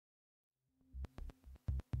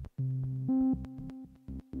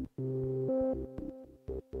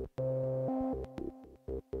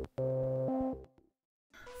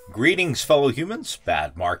Greetings, fellow humans.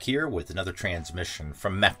 Bad Mark here with another transmission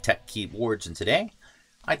from Metre Keyboards, and today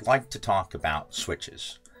I'd like to talk about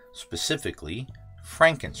switches, specifically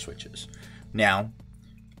Franken switches. Now,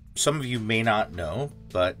 some of you may not know,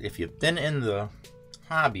 but if you've been in the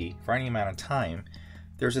hobby for any amount of time,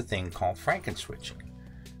 there's a thing called Franken switching.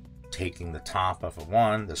 Taking the top of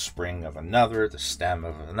one, the spring of another, the stem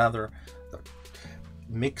of another,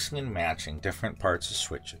 mixing and matching different parts of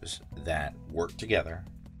switches that work together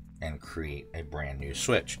and create a brand new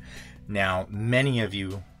switch. Now, many of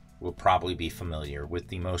you will probably be familiar with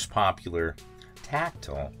the most popular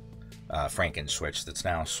tactile Franken switch that's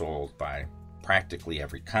now sold by practically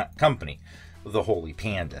every company, the Holy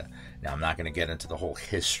Panda. Now, I'm not going to get into the whole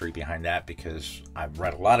history behind that because I've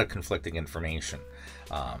read a lot of conflicting information.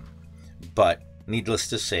 But needless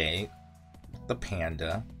to say, the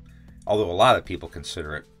Panda, although a lot of people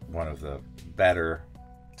consider it one of the better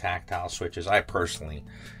tactile switches, I personally,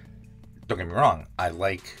 don't get me wrong, I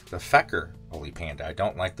like the Fecker Holy Panda. I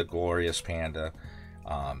don't like the Glorious Panda,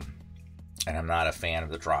 and I'm not a fan of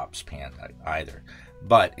the Drops Panda either.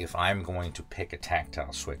 But if I'm going to pick a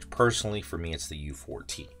tactile switch, personally, for me, it's the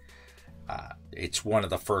U4T. It's one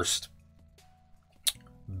of the first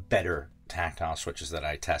better tactile switches that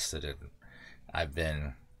I tested, and I've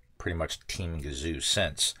been pretty much Team Gazoo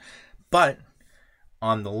since. But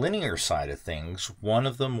on the linear side of things, one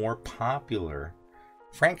of the more popular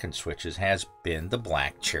Franken switches has been the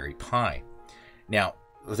Black Cherry Pie. Now,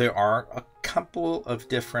 there are a couple of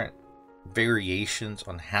different variations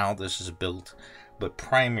on how this is built, but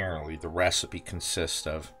primarily the recipe consists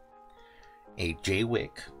of a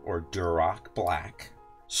J-Wick or Duroc Black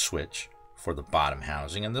switch for the bottom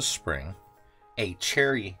housing and the spring, a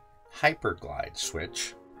Cherry Hyperglide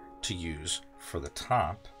switch to use for the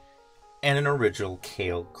top, and an original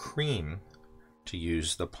Kale Cream to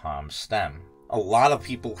use the palm stem. A lot of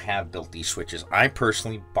people have built these switches. I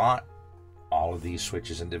personally bought all of these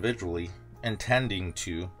switches individually, intending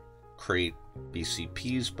to create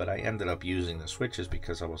BCPs, but I ended up using the switches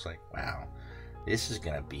because I was like, wow, this is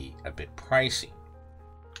going to be a bit pricey.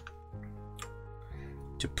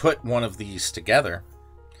 To put one of these together,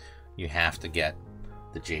 you have to get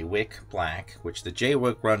the J-Wick Black, which the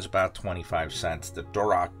J-Wick runs about 25 cents. The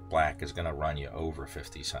Duroc Black is going to run you over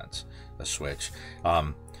 50 cents a switch.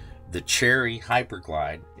 The Cherry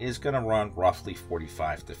Hyperglide is going to run roughly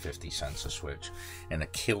 45 to 50 cents a switch. And the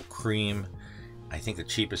Kale Cream, I think the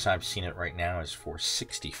cheapest I've seen it right now is for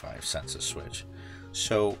 65 cents a switch.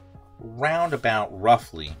 So roundabout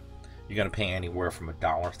roughly, you're going to pay anywhere from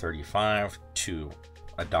 $1.35 to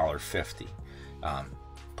 $1.50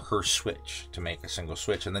 per switch to make a single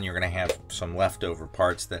switch. And then you're going to have some leftover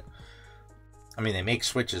parts that, I mean, they make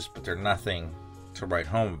switches, but they're nothing to write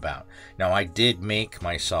home about. Now, I did make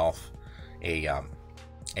myself a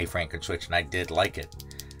Franken switch, and I did like it.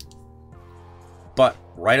 But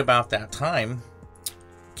right about that time,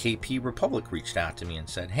 KPRepublic reached out to me and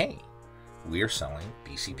said, hey, we are selling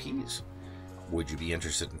BCPs. Would you be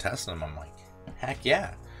interested in testing them? I'm like, heck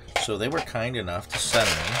yeah. So they were kind enough to send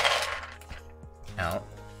me out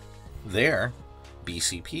their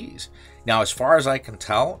BCPs. Now, as far as I can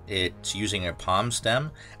tell, it's using a palm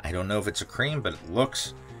stem. I don't know if it's a cream, but it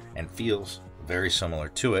looks and feels very similar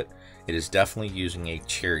to it. It is definitely using a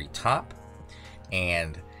cherry top,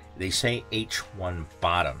 and they say H1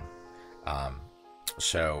 bottom.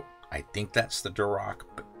 So I think that's the Duroc,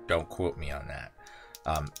 but don't quote me on that.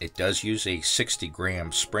 It does use a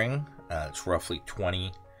 60-gram spring. It's roughly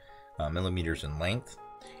 20 millimeters in length,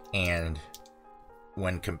 and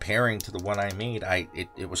when comparing to the one I made,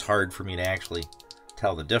 it was hard for me to actually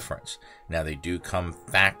tell the difference. Now, they do come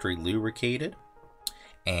factory lubricated,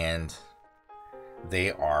 and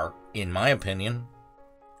they are, in my opinion,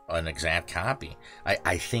 an exact copy.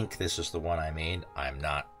 I think this is the one I made. I'm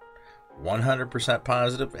not 100%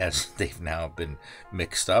 positive, as they've now been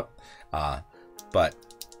mixed up, but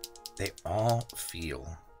they all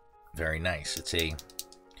feel very nice.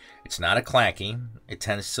 It's not a clacky. It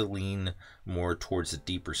tends to lean more towards the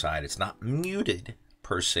deeper side. It's not muted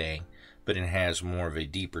per se, but it has more of a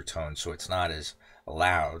deeper tone, so it's not as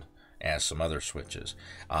loud as some other switches.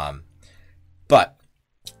 But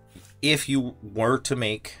if you were to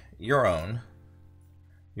make your own,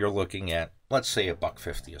 you're looking at, let's say,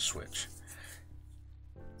 $1.50 a switch.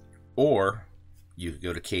 Or you could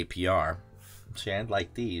go to KPR and say, I'd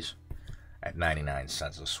like these at 99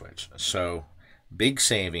 cents a switch. So big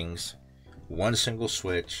savings, one single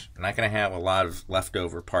switch. I'm not going to have a lot of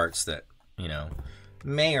leftover parts that, you know,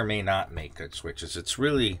 may or may not make good switches. It's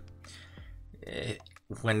really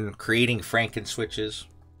when creating Franken switches,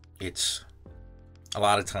 it's a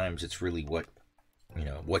lot of times it's really what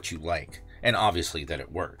you like, and obviously that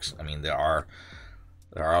it works. I mean, there are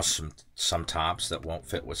some tops that won't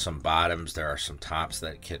fit with some bottoms. There are some tops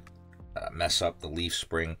that could mess up the leaf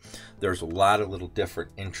spring. There's a lot of little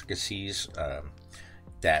different intricacies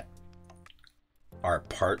that are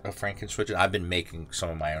part of Franken switches. I've been making some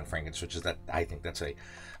of my own Franken switches. That I think that's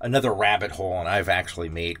another rabbit hole, and I've actually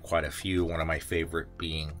made quite a few. One of my favorite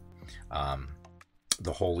being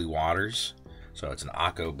the Holy Waters. So it's an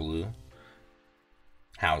aqua blue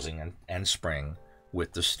housing and spring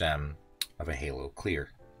with the stem of a halo clear.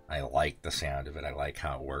 I like the sound of it. I like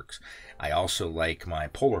how it works. I also like my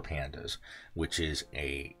Polar Pandas, which is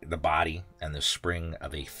the body and the spring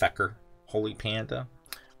of a Fecker Holy Panda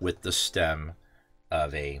with the stem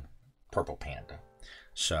of a Purple Panda.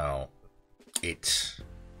 So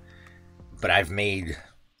but I've made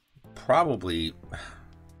probably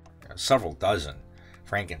several dozen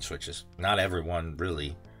Franken switches. Not everyone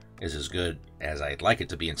really is as good as I'd like it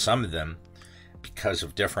to be, and some of them, because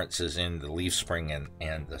of differences in the leaf spring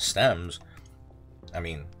and the stems, I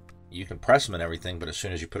mean, you can press them and everything, but as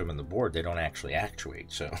soon as you put them in the board, they don't actually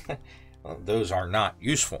actuate. So those are not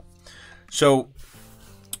useful. So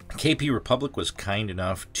KPRepublic was kind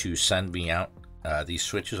enough to send me out these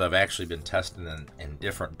switches. I've actually been testing them in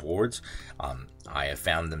different boards. I have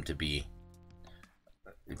found them to be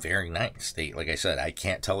very nice. Like I said, I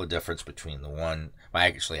can't tell the difference between the one. Well,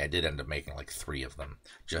 actually, I did end up making like 3 of them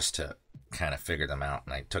just to kind of figure them out,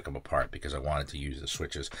 and I took them apart because I wanted to use the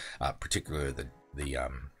switches, particularly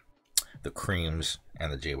the creams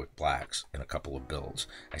and the J-Wick blacks in a couple of builds.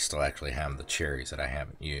 I still actually have the cherries that I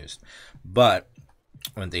haven't used, but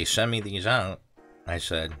when they sent me these out, I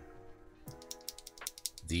said,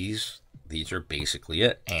 these are basically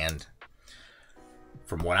it. And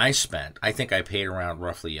from what I spent, I think I paid around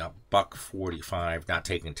roughly $1.45, not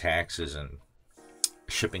taking taxes and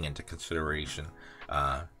shipping into consideration,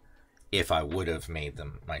 if I would have made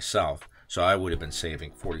them myself. So I would have been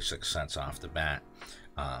saving 46 cents off the bat,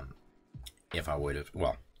 if I would have,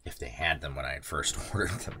 well, if they had them when I had first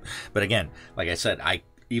ordered them. But again, like I said,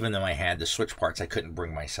 even though I had the switch parts, I couldn't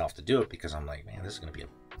bring myself to do it because I'm like, man, this is going to be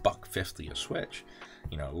 $1.50 a switch.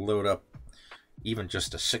 Load up even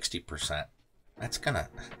just a 60%. It's gonna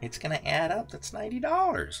add up. That's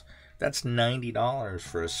 $90. That's $90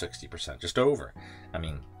 for a 60%, just over. I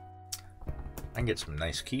mean, I can get some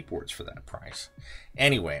nice keyboards for that price.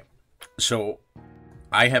 Anyway, so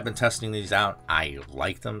I have been testing these out. I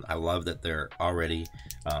like them. I love that they're already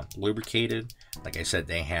lubricated. Like I said,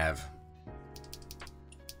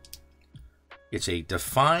 it's a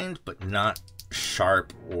defined but not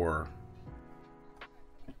sharp or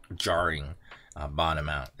jarring bottom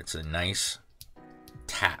out. It's a nice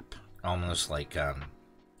tap, almost like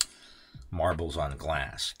marbles on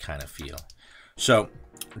glass kind of feel. So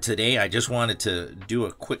today I just wanted to do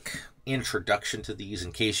a quick introduction to these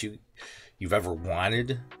in case you've ever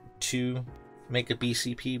wanted to make a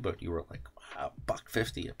BCP, but you were like, wow,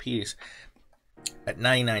 $1.50 a piece. At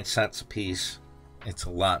 99 cents a piece, it's a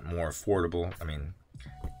lot more affordable. I mean,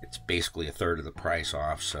 it's basically a third of the price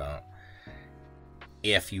off. So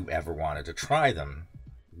if you ever wanted to try them,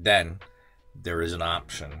 then there is an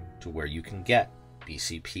option to where you can get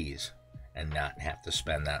BCPs and not have to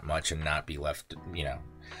spend that much and not be left,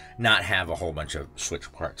 not have a whole bunch of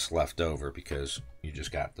switch parts left over because you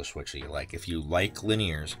just got the switch that you like. If you like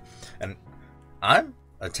linears, and I'm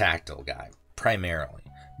a tactile guy primarily,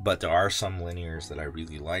 but there are some linears that I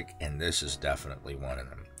really like, and this is definitely one of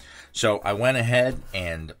them. So I went ahead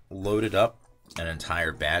and loaded up an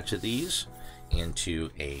entire batch of these into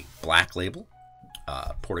a black label,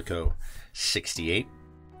 Portico 68,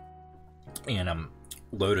 and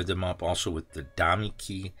loaded them up also with the Dami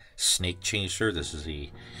Key Snake Chaser. This is a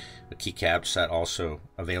keycap set also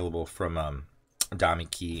available from Dami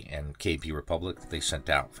Key and KPRepublic that they sent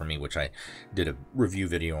out for me, which I did a review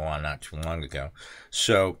video on not too long ago.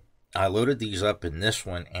 So I loaded these up in this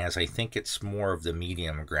one, as I think it's more of the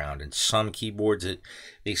medium ground. In some keyboards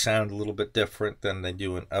they sound a little bit different than they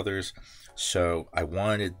do in others. So I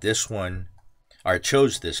wanted this one, or I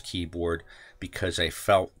chose this keyboard because I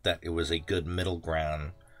felt that it was a good middle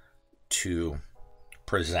ground to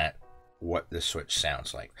present what this switch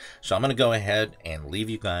sounds like. So I'm going to go ahead and leave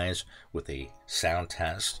you guys with a sound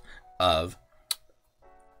test of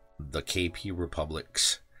the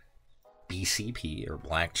KPRepublic's BCP, or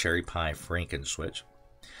Black Cherry Pie Franken switch,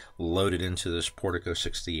 loaded into this Portico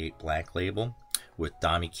 68 black label with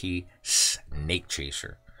Dami Key Snake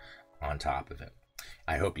Chaser on top of it.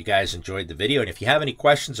 I hope you guys enjoyed the video, and if you have any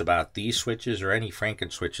questions about these switches or any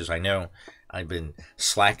Franken switches, I know I've been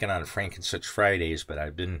slacking on Frankensuch Fridays, but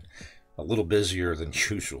I've been a little busier than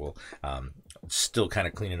usual. Still kind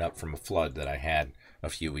of cleaning up from a flood that I had a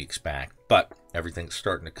few weeks back, but everything's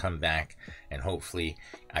starting to come back, and hopefully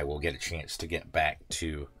I will get a chance to get back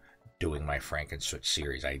to doing my Frankensuch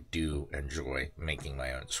series. I do enjoy making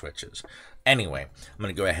my own switches. Anyway, I'm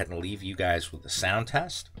going to go ahead and leave you guys with the sound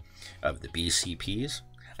test of the BCPs.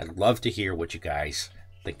 I'd love to hear what you guys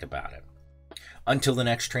think about it. Until the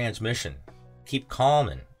next transmission, keep calm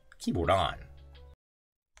and keyboard on.